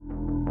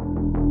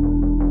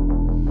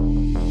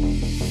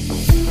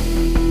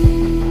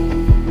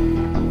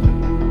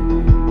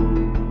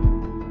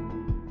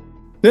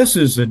This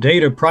is the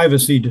Data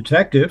Privacy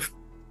Detective,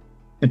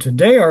 and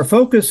today our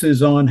focus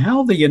is on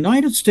how the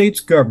United States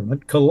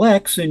government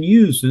collects and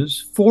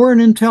uses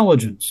foreign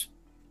intelligence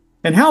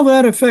and how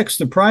that affects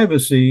the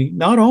privacy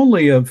not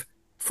only of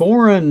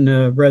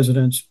foreign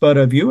residents but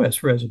of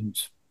U.S.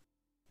 residents.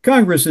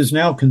 Congress is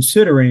now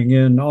considering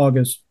in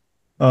August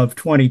of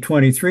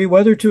 2023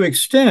 whether to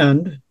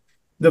extend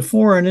the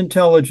Foreign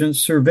Intelligence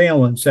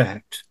Surveillance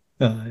Act,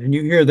 and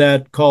you hear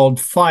that called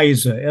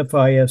FISA,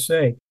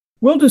 F-I-S-A.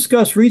 We'll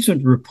discuss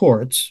recent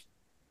reports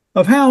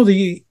of how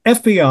the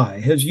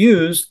FBI has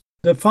used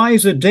the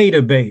FISA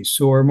database,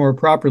 or more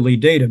properly,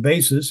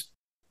 databases,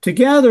 to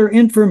gather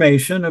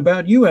information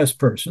about U.S.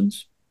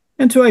 persons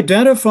and to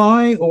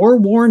identify or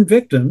warn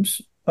victims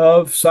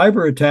of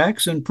cyber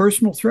attacks and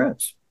personal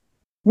threats.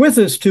 With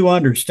us to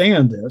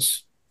understand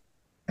this,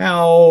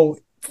 how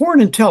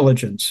foreign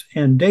intelligence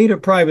and data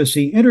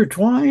privacy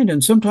intertwine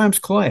and sometimes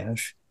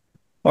clash,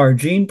 are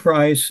Gene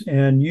Price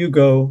and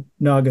Yugo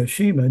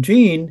Nagashima.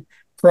 Gene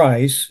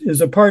Price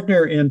is a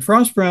partner in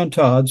Frost Brown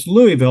Todd's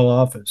Louisville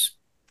office.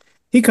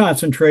 He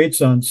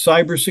concentrates on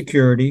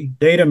cybersecurity,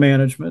 data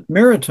management,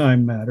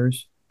 maritime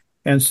matters,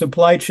 and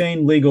supply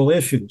chain legal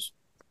issues.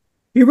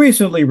 He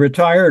recently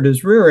retired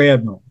as Rear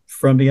Admiral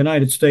from the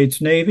United States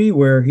Navy,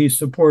 where he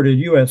supported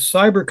U.S.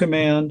 Cyber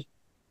Command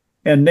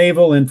and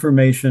Naval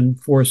Information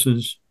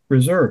Forces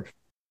Reserve.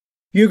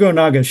 Yugo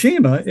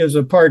Nagashima is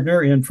a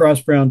partner in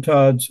Frost Brown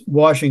Todd's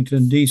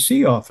Washington,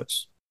 D.C.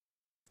 office.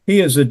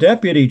 He is the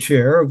deputy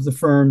chair of the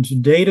firm's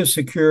Data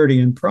Security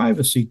and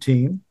Privacy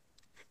team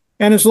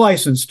and is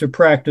licensed to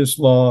practice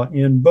law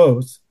in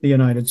both the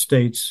United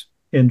States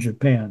and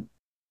Japan.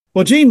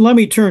 Well, Gene, let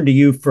me turn to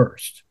you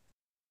first.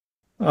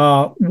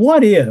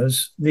 What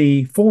is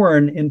the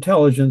Foreign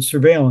Intelligence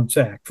Surveillance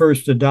Act,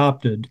 first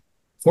adopted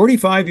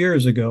 45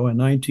 years ago in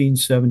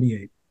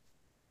 1978?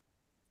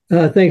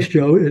 Thanks,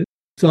 Joe.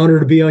 It's an honor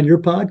to be on your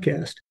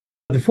podcast.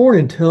 The Foreign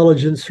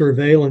Intelligence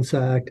Surveillance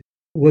Act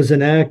was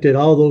enacted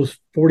all those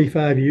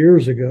 45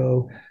 years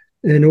ago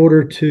in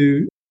order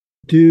to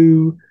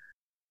do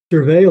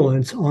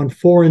surveillance on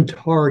foreign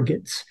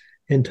targets.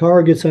 And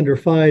targets under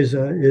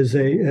FISA is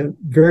a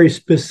very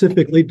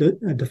specifically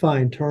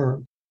defined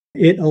term.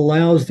 It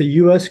allows the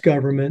U.S.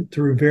 government,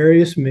 through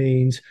various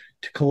means,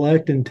 to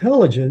collect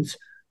intelligence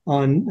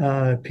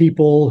on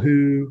people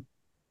who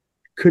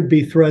could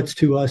be threats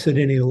to us at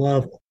any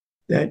level.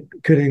 That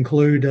could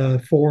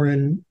include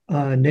foreign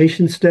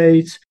nation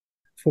states,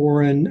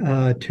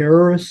 foreign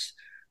terrorists,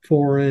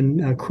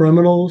 foreign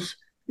criminals.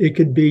 It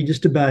could be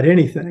just about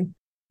anything.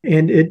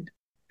 And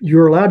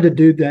you're allowed to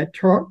do that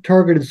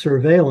targeted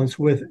surveillance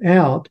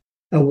without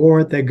a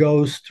warrant that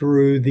goes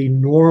through the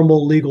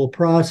normal legal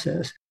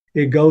process.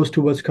 It goes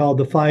to what's called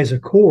the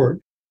FISA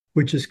court,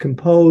 which is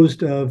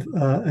composed of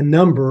a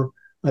number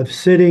of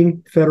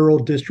sitting federal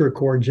district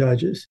court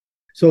judges.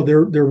 So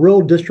they're real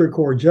district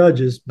court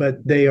judges,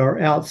 but they are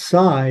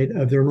outside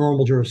of their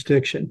normal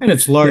jurisdiction. And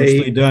it's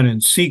largely done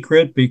in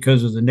secret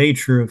because of the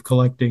nature of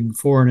collecting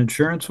foreign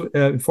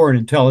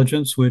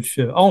intelligence, which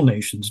all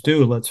nations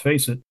do, let's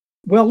face it.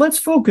 Well, let's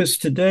focus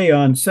today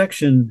on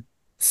Section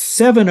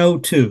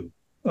 702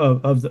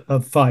 of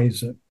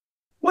FISA.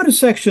 What does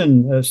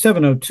Section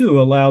 702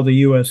 allow the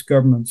U.S.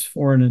 government's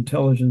foreign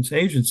intelligence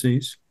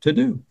agencies to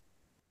do?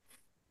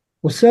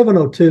 Well,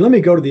 702, let me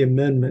go to the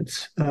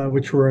amendments,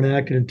 which were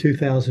enacted in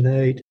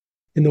 2008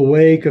 in the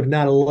wake of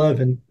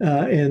 9/11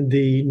 and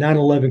the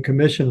 9/11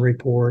 Commission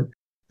report.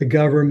 The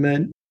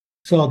government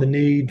saw the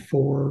need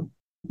for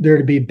there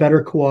to be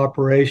better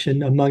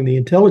cooperation among the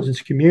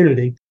intelligence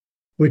community,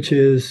 which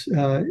is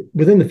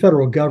within the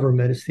federal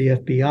government. It's the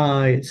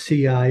FBI, it's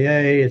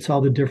CIA, it's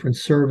all the different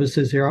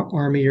services,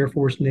 Army, Air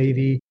Force,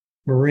 Navy,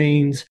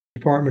 Marines,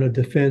 Department of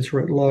Defense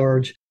writ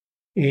large.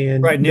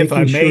 And if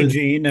I may,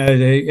 Gene,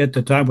 at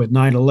the time with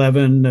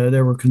 9/11,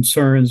 there were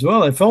concerns.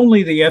 Well, if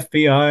only the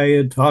FBI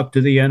had talked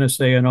to the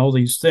NSA and all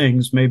these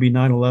things, maybe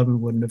 9/11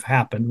 wouldn't have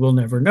happened. We'll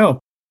never know.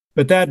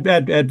 But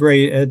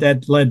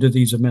that led to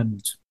these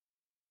amendments.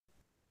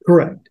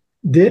 Correct.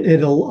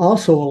 It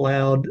also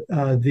allowed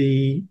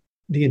the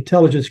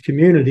intelligence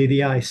community,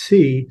 the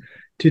IC,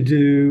 to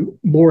do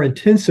more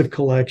intensive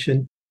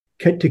collection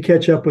to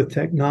catch up with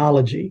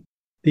technology.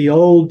 The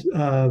old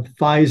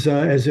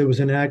FISA, as it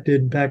was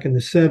enacted back in the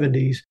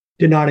 70s,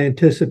 did not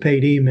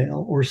anticipate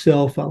email or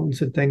cell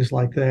phones and things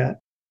like that.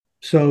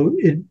 So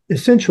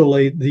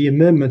essentially, the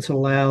amendments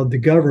allowed the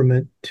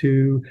government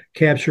to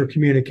capture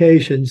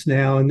communications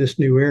now in this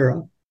new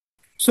era.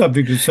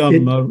 Subject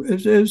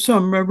to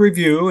some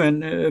review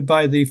and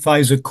by the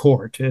FISA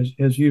court,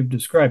 as you've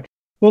described.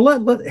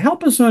 Well,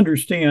 help us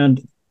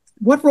understand,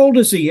 what role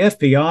does the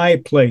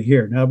FBI play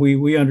here? Now,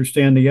 we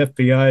understand the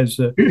FBI is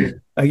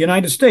a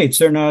United States.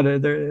 They're not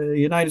a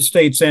United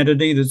States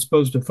entity that's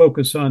supposed to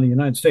focus on the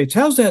United States.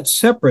 How's that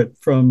separate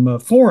from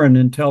foreign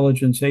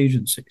intelligence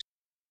agencies?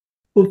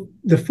 Well,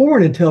 the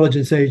foreign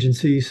intelligence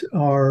agencies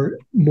are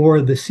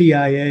more the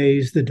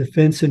CIAs, the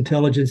defense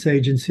intelligence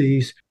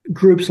agencies,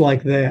 groups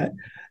like that.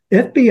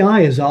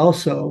 FBI is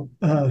also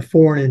a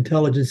foreign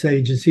intelligence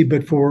agency,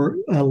 but for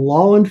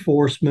law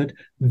enforcement,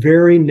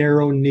 very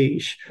narrow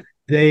niche.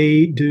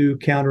 They do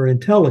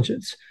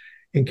counterintelligence.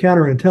 And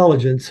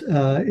counterintelligence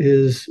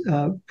is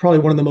probably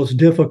one of the most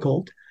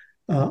difficult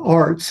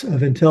arts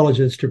of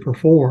intelligence to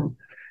perform.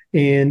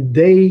 And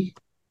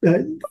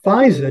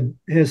FISA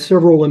has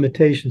several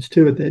limitations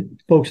to it that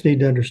folks need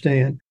to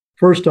understand.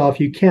 First off,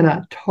 you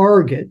cannot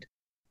target,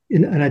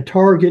 and a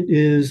target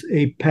is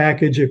a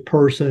package, a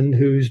person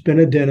who's been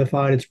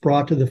identified. It's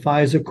brought to the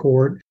FISA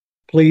court.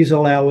 Please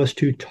allow us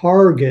to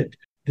target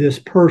this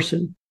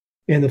person.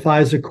 And the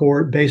FISA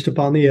court, based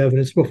upon the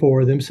evidence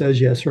before them, says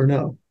yes or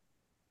no.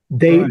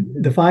 The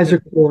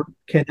FISA court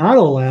cannot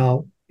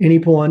allow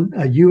anyone,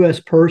 a U.S.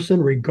 person,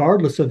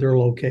 regardless of their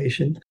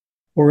location,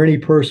 or any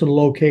person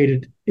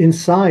located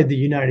inside the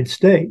United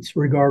States,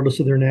 regardless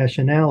of their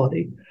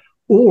nationality.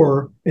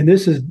 Or, and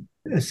this is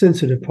a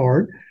sensitive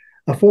part,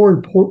 a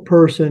foreign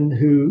person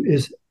who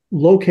is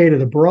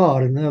located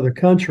abroad in another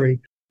country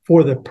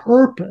for the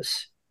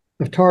purpose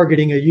of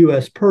targeting a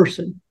U.S.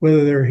 person,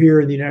 whether they're here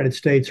in the United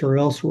States or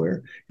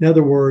elsewhere. In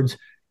other words,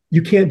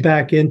 you can't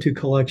back into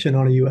collection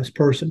on a U.S.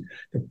 person.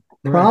 The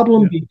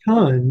problem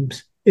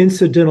becomes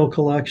incidental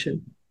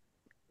collection.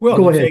 Well,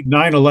 go ahead. Take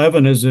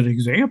 9/11 as an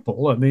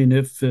example. I mean,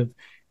 if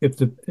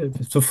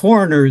the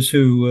foreigners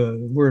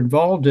who were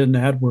involved in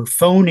that were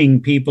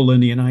phoning people in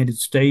the United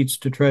States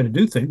to try to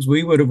do things,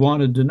 we would have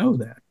wanted to know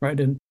that, right?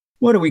 And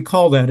what do we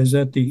call that? Is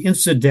that the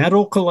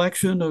incidental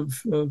collection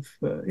of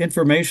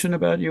information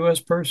about U.S.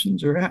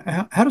 persons, or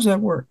how does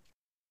that work?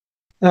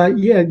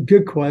 Yeah,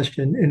 good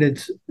question. And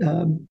it's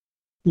a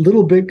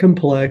little bit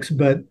complex,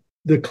 but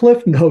the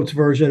Cliff Notes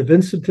version of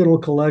incidental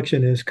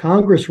collection is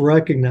Congress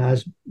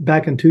recognized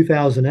back in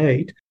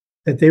 2008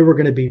 that they were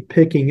going to be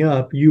picking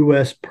up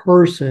U.S.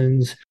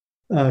 persons'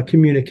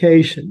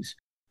 communications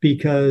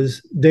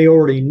because they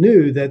already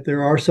knew that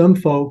there are some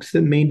folks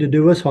that mean to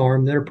do us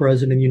harm that are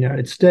present in the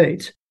United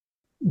States.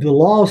 The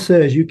law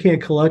says you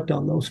can't collect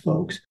on those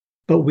folks,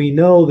 but we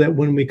know that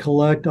when we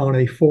collect on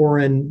a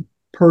foreign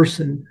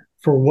person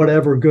for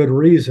whatever good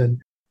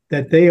reason,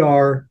 that they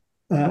are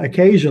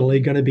occasionally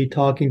going to be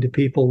talking to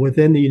people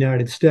within the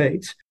United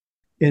States.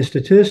 And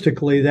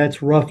statistically,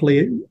 that's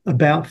roughly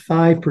about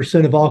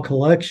 5% of all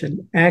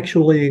collection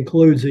actually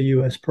includes a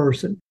U.S.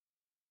 person.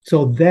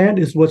 So that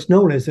is what's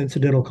known as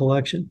incidental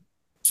collection.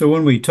 So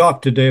when we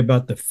talk today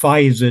about the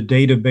FISA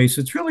database,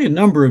 it's really a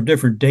number of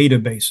different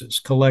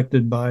databases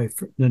collected by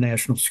the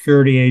National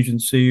Security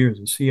Agency or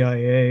the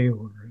CIA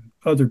or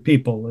other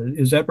people.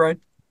 Is that right?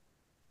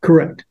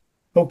 Correct.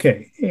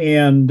 Okay.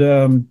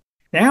 And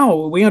now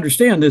we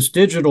understand this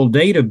digital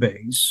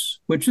database,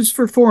 which is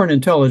for foreign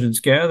intelligence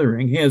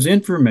gathering, has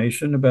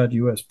information about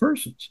U.S.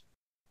 persons.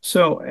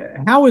 So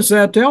how is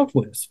that dealt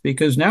with?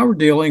 Because now we're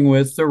dealing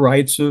with the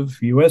rights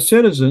of U.S.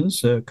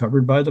 citizens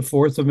covered by the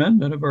Fourth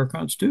Amendment of our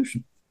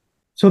Constitution.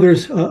 So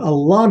there's a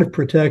lot of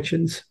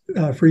protections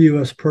for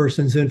U.S.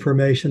 persons'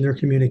 information, their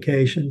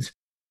communications.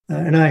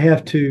 And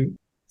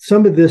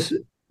some of this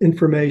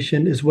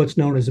information is what's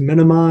known as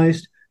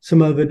minimized.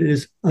 Some of it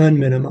is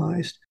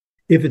unminimized.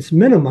 If it's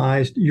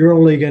minimized, you're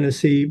only going to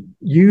see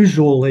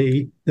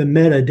usually the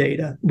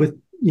metadata with,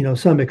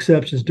 some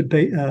exceptions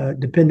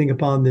depending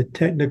upon the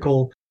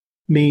technical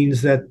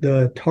means that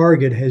the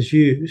target has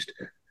used.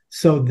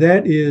 So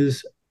that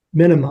is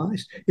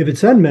minimized. If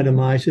it's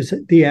unminimized, it's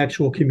the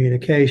actual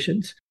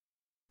communications.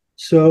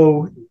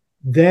 So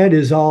that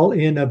is all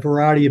in a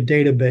variety of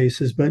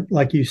databases, but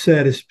like you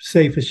said, it's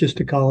safest just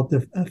to call it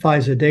the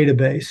FISA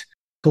database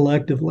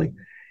collectively,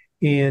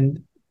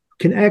 and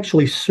can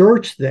actually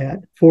search that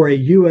for a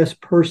U.S.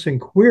 person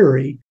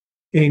query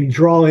and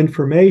draw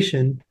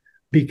information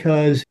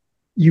because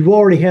you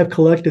already have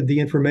collected the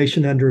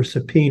information under a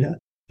subpoena.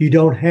 You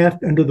don't have,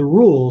 under the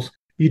rules,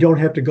 you don't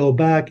have to go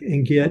back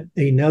and get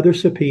another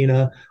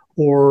subpoena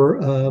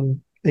or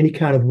any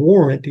kind of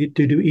warrant to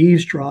do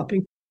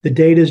eavesdropping. The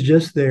data is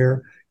just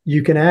there.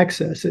 You can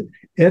access it.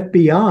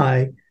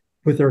 FBI,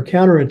 with their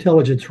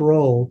counterintelligence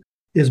role,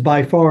 is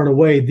by far and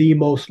away the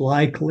most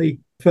likely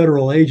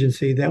federal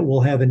agency that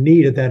will have a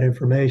need of that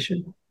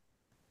information.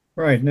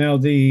 Right. Now,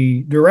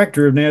 the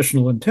Director of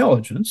National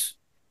Intelligence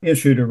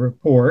issued a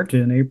report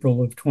in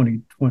April of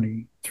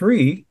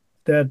 2023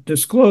 that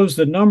disclosed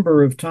the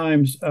number of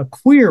times a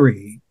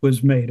query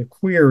was made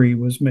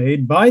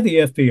by the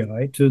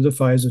FBI to the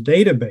FISA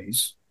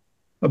database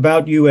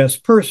about U.S.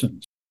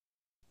 persons,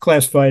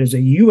 classified as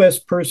a U.S.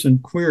 person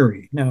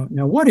query. Now,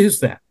 what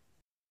is that?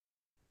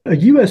 A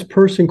U.S.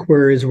 person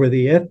query is where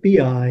the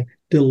FBI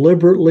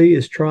deliberately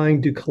is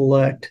trying to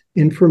collect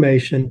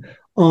information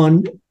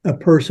on a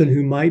person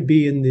who might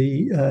be in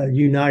the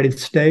United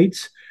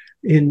States.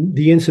 In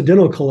the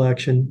incidental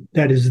collection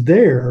that is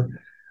there,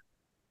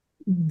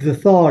 the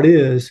thought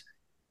is,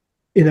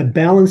 in a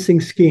balancing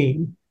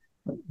scheme,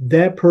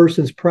 that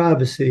person's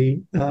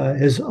privacy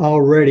has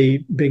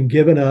already been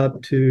given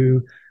up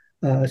to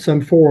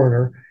some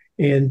foreigner.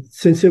 And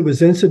since it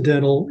was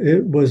incidental,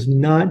 it was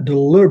not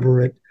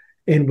deliberate.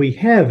 And we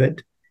have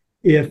it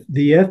if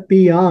the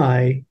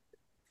FBI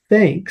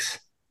thinks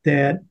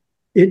that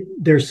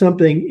there's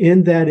something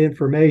in that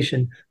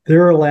information,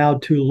 they're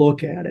allowed to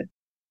look at it.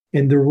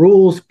 And the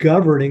rules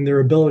governing their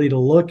ability to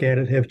look at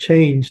it have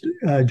changed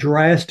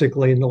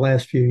drastically in the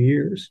last few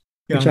years.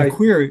 Yeah,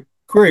 the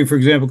query, for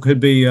example, could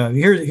be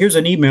here's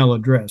an email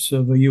address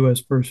of a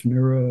U.S. person,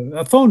 or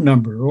a phone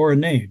number, or a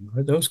name,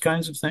 or those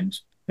kinds of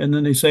things. And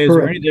then they say, is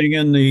there anything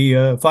in the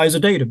FISA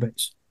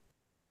database?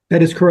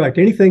 That is correct.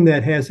 Anything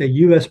that has a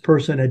U.S.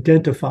 person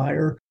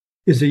identifier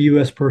is a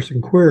U.S. person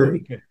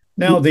query. Okay.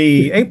 Now,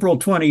 the April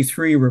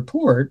 23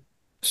 report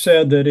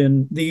said that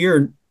in the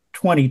year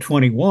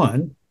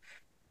 2021,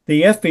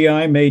 the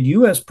FBI made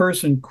U.S.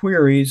 person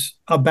queries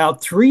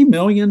about 3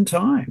 million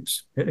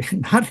times,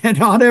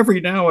 not every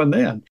now and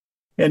then.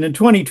 And in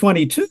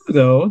 2022,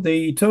 though,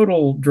 the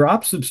total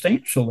dropped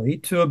substantially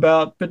to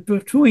about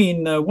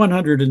between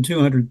 100 and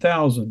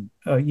 200,000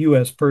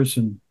 U.S.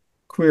 person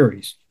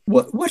queries.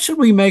 What should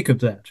we make of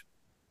that?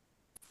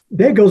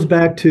 That goes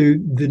back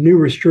to the new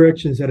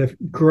restrictions that have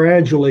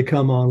gradually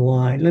come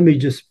online. Let me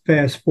just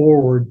fast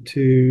forward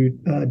to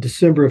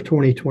December of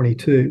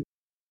 2022.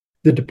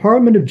 The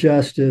Department of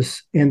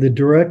Justice and the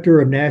Director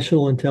of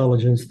National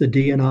Intelligence, the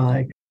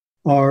DNI,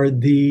 are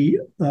the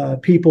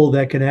people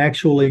that can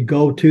actually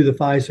go to the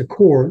FISA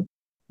court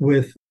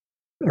with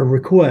a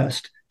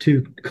request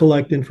to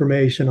collect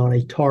information on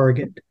a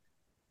target.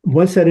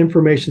 Once that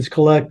information is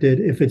collected,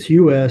 if it's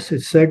U.S.,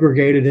 it's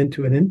segregated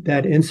into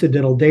that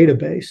incidental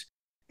database.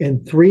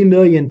 And 3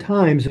 million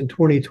times in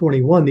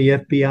 2021, the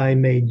FBI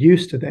made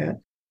use to that.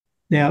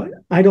 Now,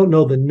 I don't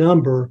know the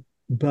number,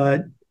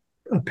 but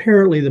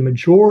apparently the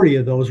majority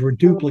of those were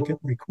duplicate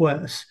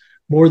requests.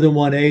 More than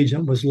one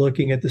agent was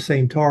looking at the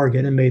same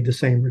target and made the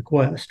same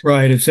request.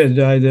 Right. It said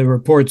the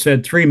report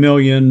said 3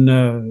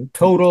 million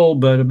total,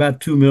 but about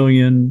 2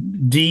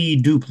 million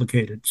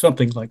deduplicated,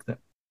 something like that.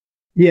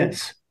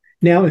 Yes.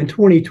 Now, in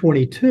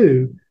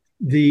 2022,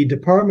 the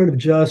Department of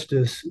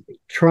Justice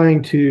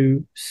trying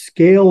to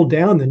scale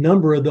down the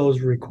number of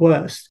those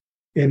requests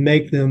and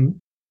make them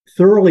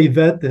thoroughly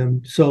vet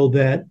them so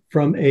that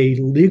from a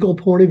legal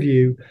point of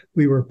view,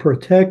 we were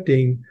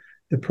protecting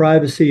the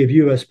privacy of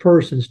U.S.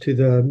 persons to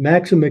the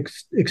maximum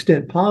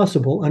extent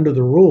possible under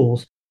the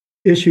rules,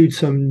 issued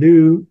some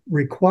new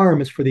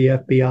requirements for the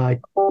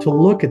FBI to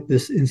look at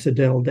this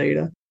incidental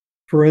data.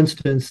 For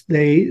instance,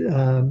 they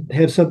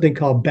have something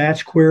called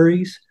batch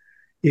queries.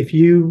 If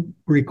you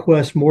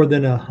request more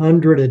than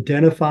 100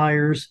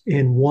 identifiers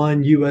in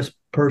one U.S.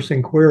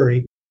 person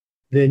query,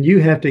 then you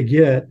have to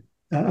get,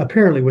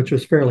 apparently, which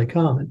was fairly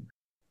common,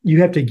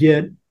 you have to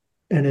get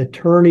an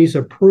attorney's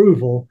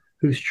approval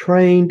who's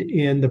trained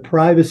in the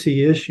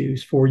privacy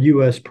issues for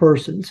U.S.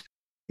 persons,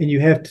 and you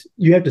have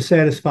to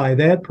satisfy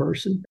that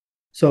person.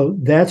 So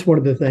that's one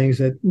of the things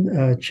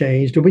that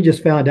changed, and we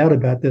just found out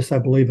about this, I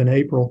believe, in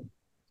April.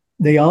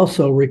 They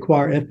also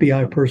require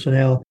FBI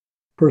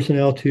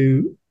personnel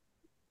to,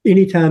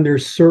 anytime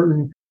there's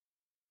certain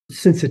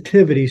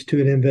sensitivities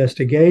to an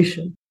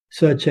investigation,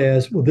 such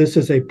as, well, this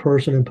is a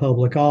person in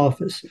public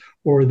office,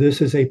 or this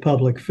is a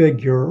public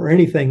figure, or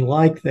anything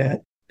like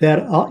that,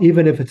 that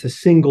even if it's a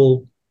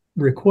single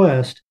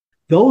request,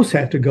 those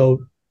have to go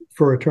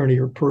for attorney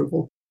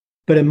approval.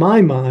 But in my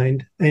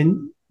mind,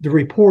 and the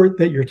report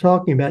that you're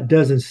talking about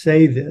doesn't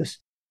say this,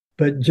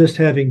 but just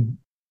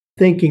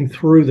thinking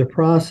through the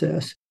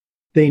process,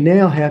 they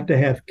now have to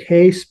have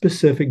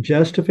case-specific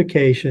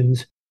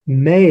justifications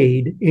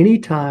made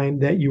anytime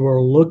that you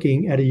are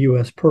looking at a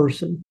U.S.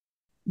 person.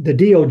 The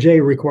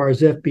DOJ requires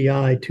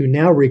FBI to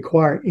now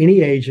require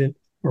any agent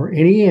or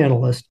any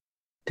analyst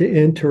to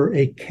enter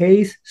a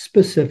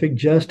case-specific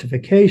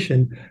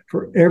justification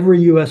for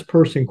every U.S.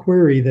 person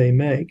query they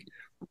make.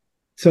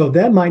 So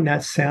that might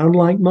not sound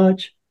like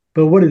much,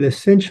 but what it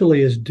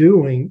essentially is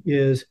doing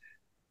is,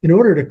 in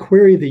order to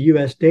query the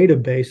U.S.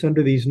 database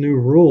under these new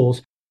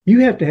rules,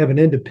 you have to have an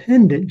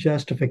independent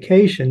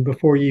justification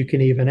before you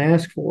can even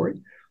ask for it.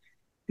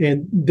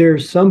 And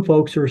there's some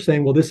folks who are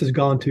saying, well, this has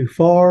gone too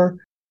far,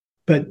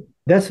 but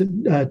that's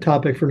a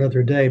topic for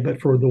another day.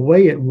 But for the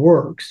way it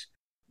works,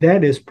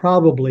 that is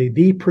probably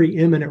the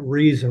preeminent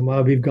reason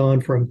why we've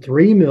gone from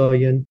 3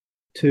 million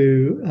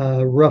to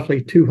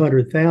roughly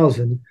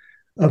 200,000,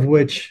 of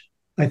which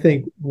I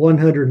think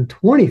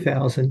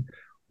 120,000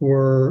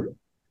 were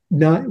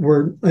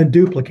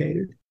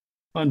unduplicated.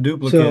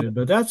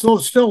 But that's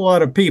still a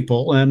lot of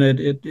people. And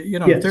yes.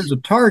 If there's a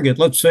target,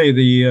 let's say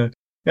the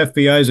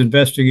FBI is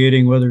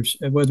investigating whether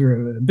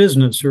a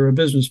business or a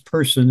business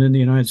person in the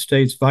United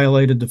States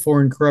violated the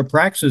Foreign Corrupt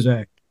Practices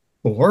Act.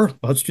 Or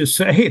let's just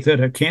say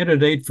that a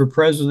candidate for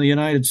president of the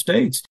United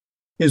States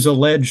is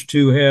alleged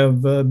to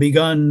have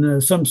begun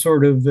some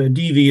sort of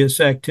devious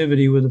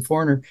activity with a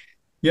foreigner.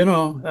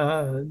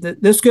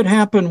 This could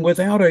happen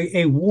without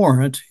a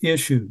warrant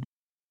issued.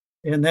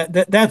 And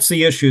that's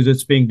the issue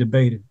that's being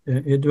debated.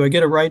 Do I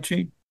get it right,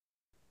 Gene?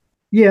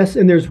 Yes,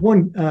 and there's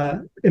one,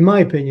 in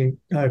my opinion,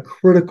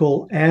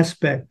 critical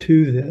aspect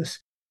to this.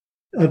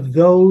 Of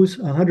those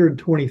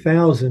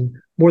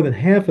 120,000, more than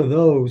half of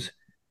those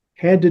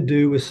had to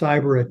do with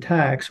cyber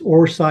attacks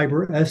or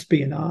cyber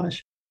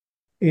espionage.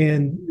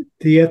 And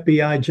the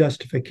FBI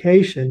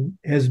justification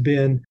has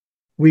been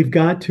we've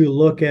got to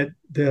look at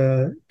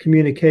the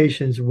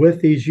communications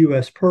with these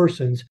U.S.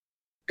 persons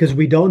because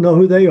we don't know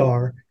who they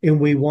are and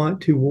we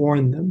want to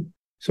warn them.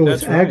 So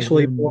it's That's right.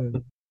 actually more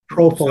And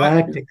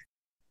prophylactic.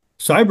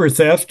 cyber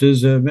theft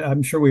is,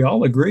 I'm sure we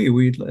all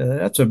agree,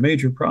 that's a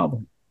major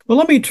problem. Well,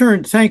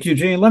 thank you,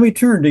 Gene. Let me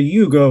turn to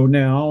Yugo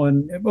now.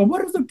 And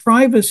what are the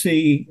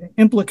privacy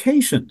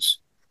implications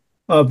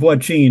of what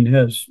Gene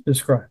has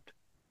described?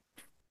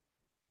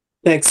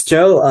 Thanks,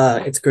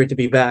 Joe. It's great to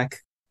be back.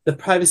 The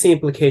privacy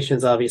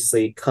implications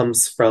obviously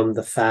comes from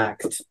the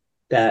fact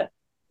that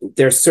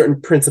there's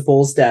certain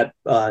principles that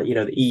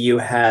the EU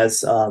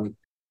has,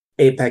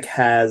 APEC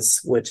has,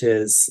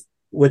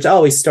 which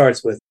always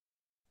starts with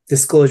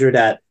disclosure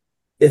that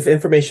if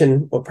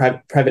information or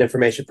private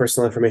information,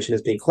 personal information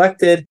is being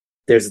collected,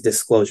 there's a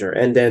disclosure.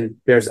 And then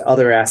there's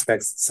other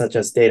aspects such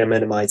as data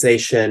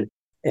minimization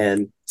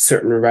and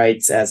certain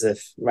rights, as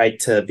if right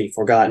to be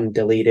forgotten,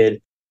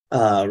 deleted,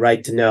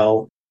 right to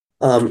know.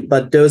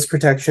 But those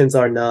protections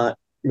are not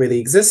really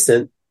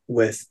existent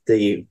with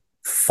the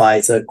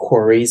FISA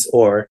queries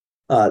or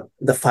the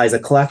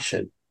FISA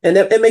collection. And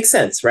it makes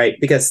sense, right?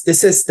 Because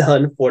this is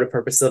done for the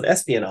purpose of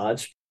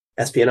espionage.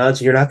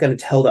 Espionage, you're not going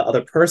to tell the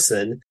other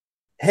person,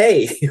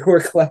 hey,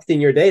 we're collecting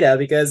your data,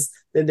 because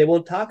then they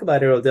won't talk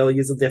about it or they'll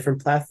use a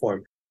different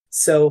platform.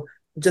 So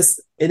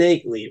just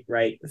innately,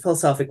 right,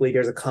 philosophically,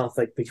 there's a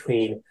conflict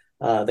between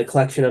the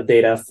collection of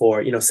data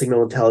for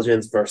signal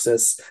intelligence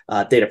versus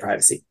data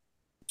privacy.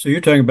 So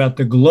you're talking about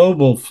the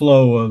global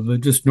flow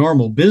of just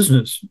normal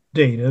business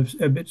data,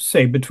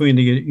 say between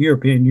the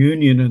European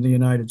Union and the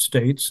United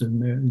States,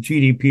 and the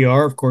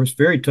GDPR, of course,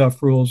 very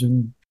tough rules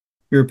in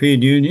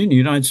European Union. The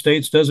United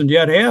States doesn't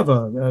yet have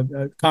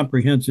a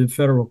comprehensive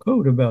federal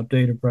code about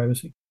data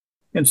privacy.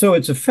 And so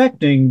it's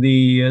affecting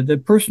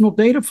the personal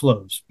data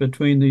flows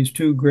between these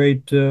two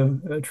great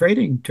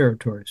trading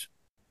territories.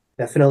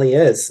 Definitely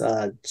is.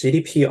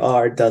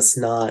 GDPR does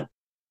not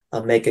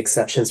make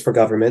exceptions for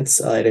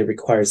governments. It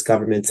requires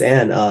governments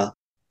and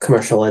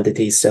commercial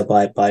entities to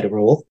abide by the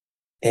rule.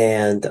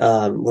 And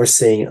we're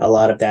seeing a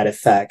lot of that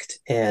effect.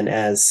 And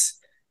as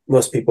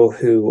most people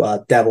who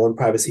dabble in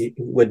privacy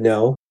would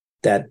know,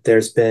 that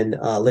there's been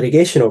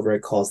litigation over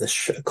it called the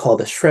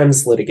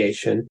Schrems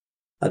litigation.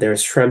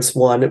 There's Schrems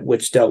 1,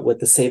 which dealt with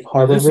the safe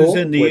harbor rule.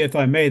 If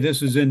I may,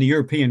 this is in the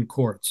European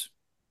courts.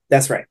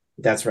 That's right.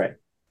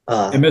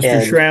 And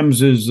Mr.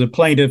 Schrems is the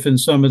plaintiff in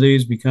some of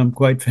these, become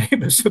quite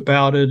famous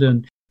about it.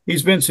 And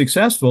he's been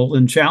successful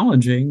in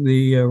challenging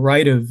the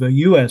right of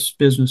U.S.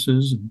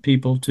 businesses and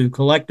people to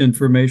collect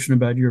information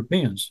about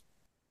Europeans.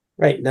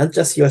 Right. Not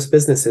just U.S.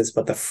 businesses,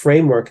 but the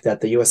framework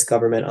that the U.S.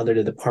 government under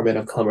the Department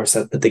of Commerce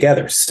has put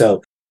together.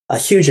 So a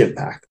huge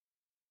impact.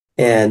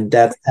 And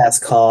that has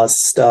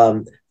caused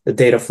the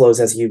data flows,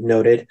 as you've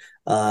noted,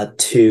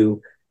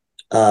 to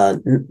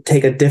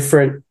take a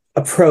different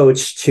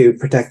approach to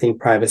protecting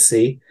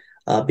privacy.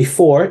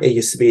 Before, it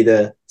used to be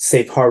the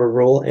safe harbor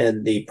rule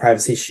and the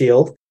privacy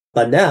shield.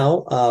 But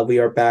now we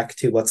are back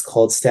to what's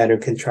called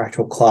standard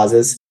contractual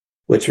clauses,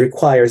 which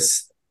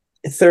requires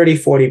 30,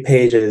 40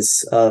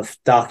 pages of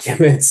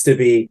documents to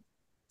be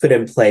put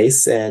in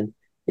place. And,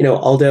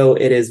 although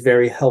it is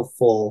very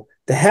helpful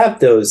to have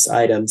those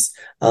items,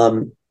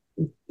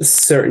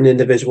 certain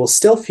individuals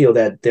still feel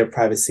that their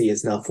privacy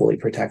is not fully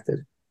protected.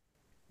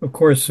 Of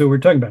course, so we're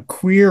talking about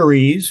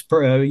queries,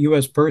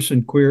 U.S.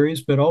 person queries,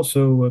 but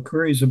also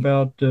queries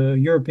about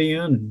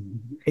European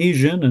and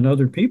Asian and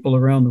other people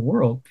around the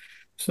world.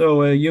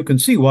 So you can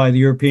see why the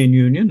European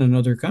Union and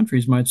other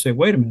countries might say,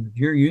 wait a minute,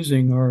 you're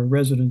using our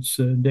residents'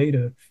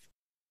 data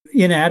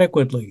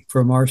inadequately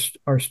from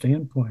our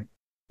standpoint.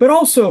 But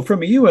also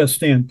from a U.S.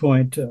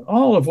 standpoint,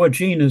 all of what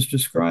Gene has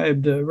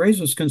described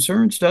raises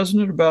concerns, doesn't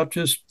it, about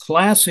just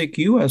classic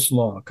U.S.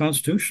 law,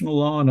 constitutional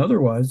law and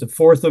otherwise, the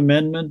Fourth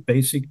Amendment,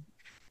 basic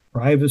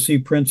privacy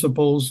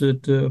principles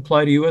that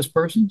apply to U.S.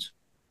 persons?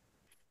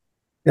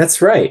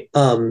 That's right.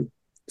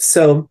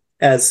 So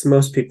as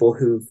most people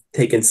who've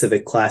taken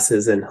civic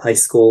classes in high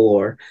school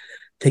or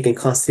taken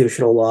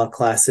constitutional law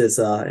classes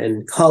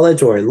in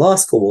college or in law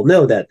school will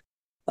know that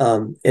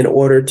in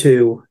order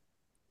to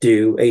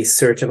do a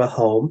search of a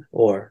home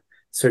or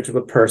search of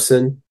a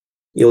person,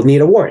 you'll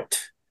need a warrant.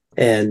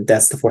 And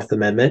that's the Fourth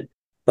Amendment.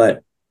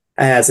 But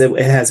as it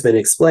has been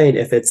explained,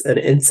 if it's an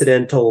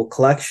incidental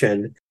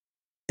collection,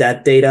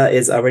 that data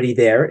is already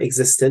there,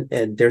 existent,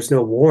 and there's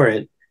no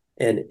warrant.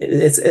 And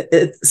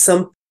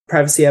some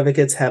privacy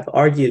advocates have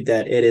argued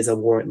that it is a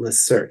warrantless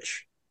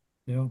search.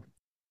 Yeah.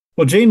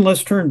 Well, Gene,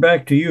 let's turn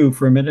back to you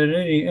for a minute.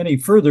 Any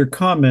further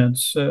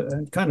comments,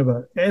 kind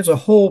of as a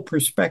whole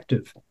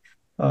perspective,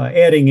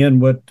 adding in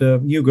what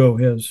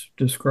Yugo has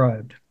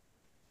described?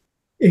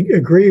 I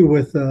agree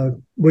with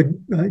what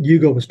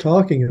Yugo was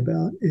talking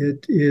about.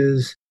 It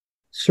is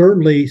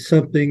certainly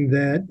something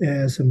that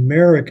as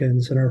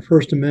Americans and our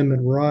First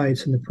Amendment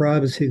rights and the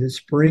privacy that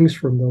springs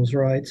from those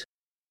rights,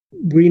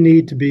 we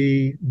need to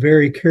be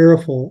very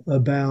careful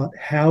about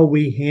how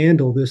we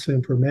handle this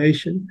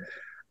information.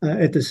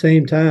 At the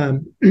same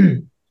time,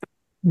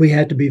 we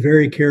have to be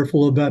very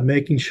careful about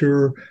making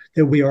sure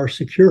that we are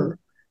secure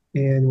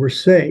and we're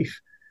safe.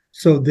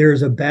 So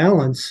there's a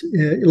balance,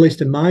 at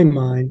least in my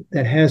mind,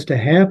 that has to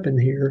happen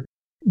here.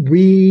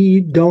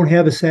 We don't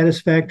have a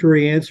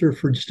satisfactory answer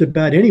for just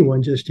about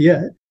anyone just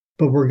yet,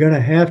 but we're going to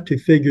have to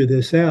figure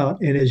this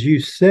out. And as you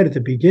said at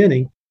the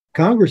beginning,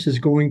 Congress is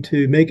going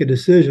to make a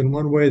decision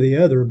one way or the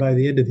other by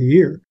the end of the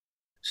year.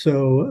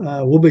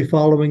 So we'll be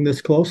following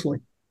this closely.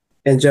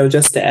 And Joe,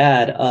 just to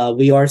add,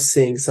 we are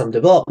seeing some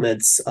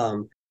developments,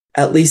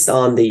 at least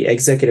on the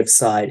executive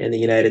side in the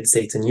United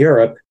States and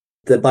Europe.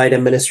 The Biden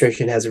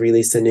administration has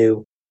released a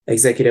new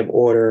executive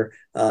order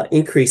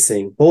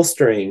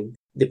bolstering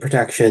the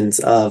protections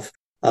of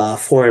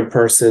foreign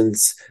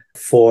persons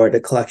for the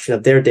collection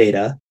of their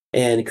data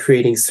and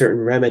creating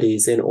certain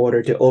remedies in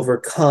order to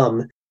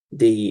overcome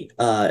the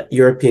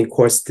European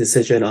Court's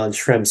decision on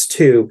Schrems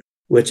II,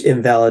 which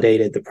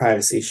invalidated the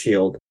Privacy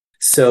Shield.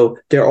 So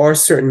there are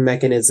certain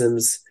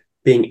mechanisms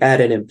being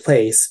added in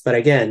place, but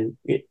again,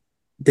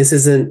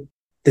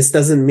 this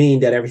doesn't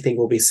mean that everything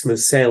will be smooth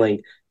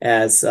sailing.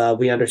 As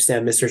we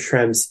understand, Mr.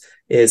 Schrems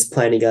is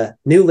planning a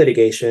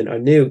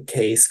new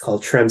case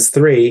called Schrems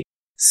III.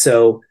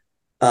 So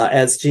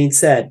as Gene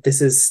said,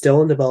 this is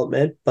still in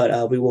development,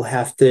 but we will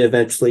have to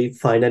eventually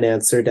find an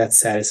answer that's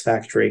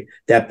satisfactory,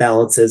 that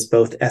balances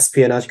both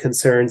espionage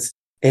concerns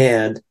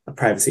and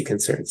privacy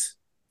concerns.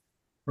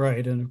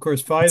 Right. And of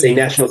course, FISA.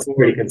 National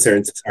security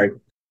concerns. Sorry.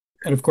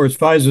 And of course,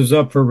 FISA is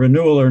up for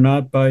renewal or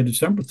not by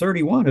December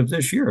 31 of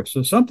this year.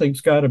 So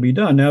something's got to be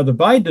done. Now, the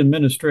Biden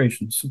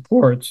administration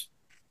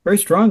very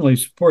strongly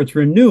supports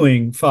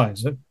renewing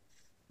FISA,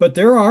 but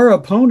there are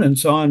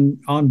opponents on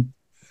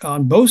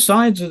both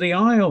sides of the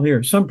aisle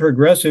here. Some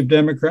progressive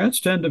Democrats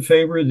tend to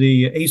favor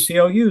the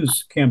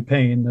ACLU's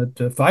campaign that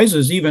FISA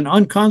is even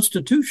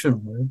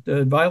unconstitutional,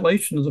 a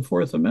violation of the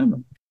Fourth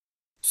Amendment.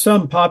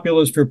 Some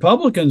populist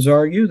Republicans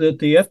argue that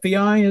the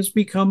FBI has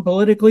become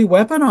politically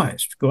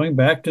weaponized, going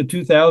back to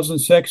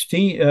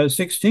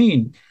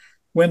 2016,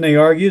 when they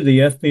argue the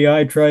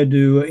FBI tried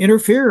to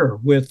interfere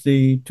with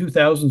the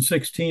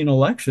 2016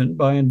 election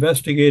by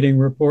investigating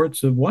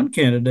reports of one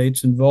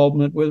candidate's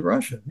involvement with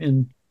Russia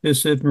in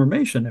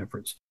disinformation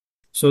efforts.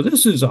 So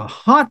this is a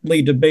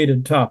hotly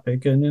debated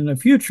topic, and in a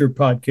future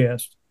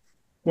podcast,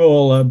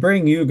 we'll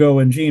bring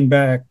Yugo and Gene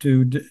back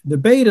to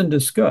debate and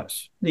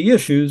discuss the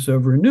issues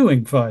of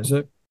renewing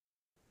FISA,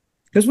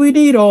 because we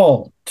need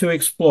all to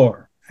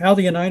explore how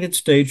the United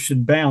States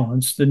should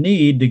balance the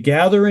need to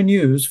gather and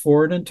use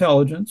foreign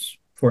intelligence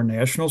for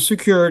national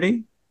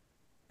security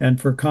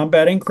and for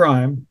combating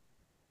crime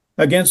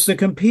against the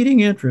competing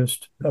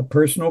interest of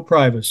personal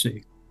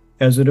privacy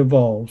as it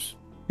evolves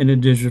in a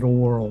digital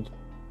world.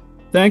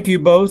 Thank you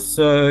both,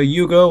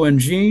 Yugo and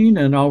Gene,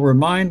 and I'll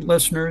remind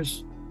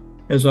listeners,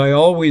 as I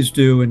always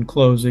do in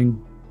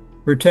closing,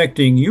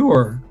 protecting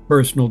your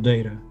personal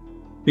data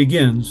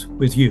begins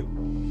with you.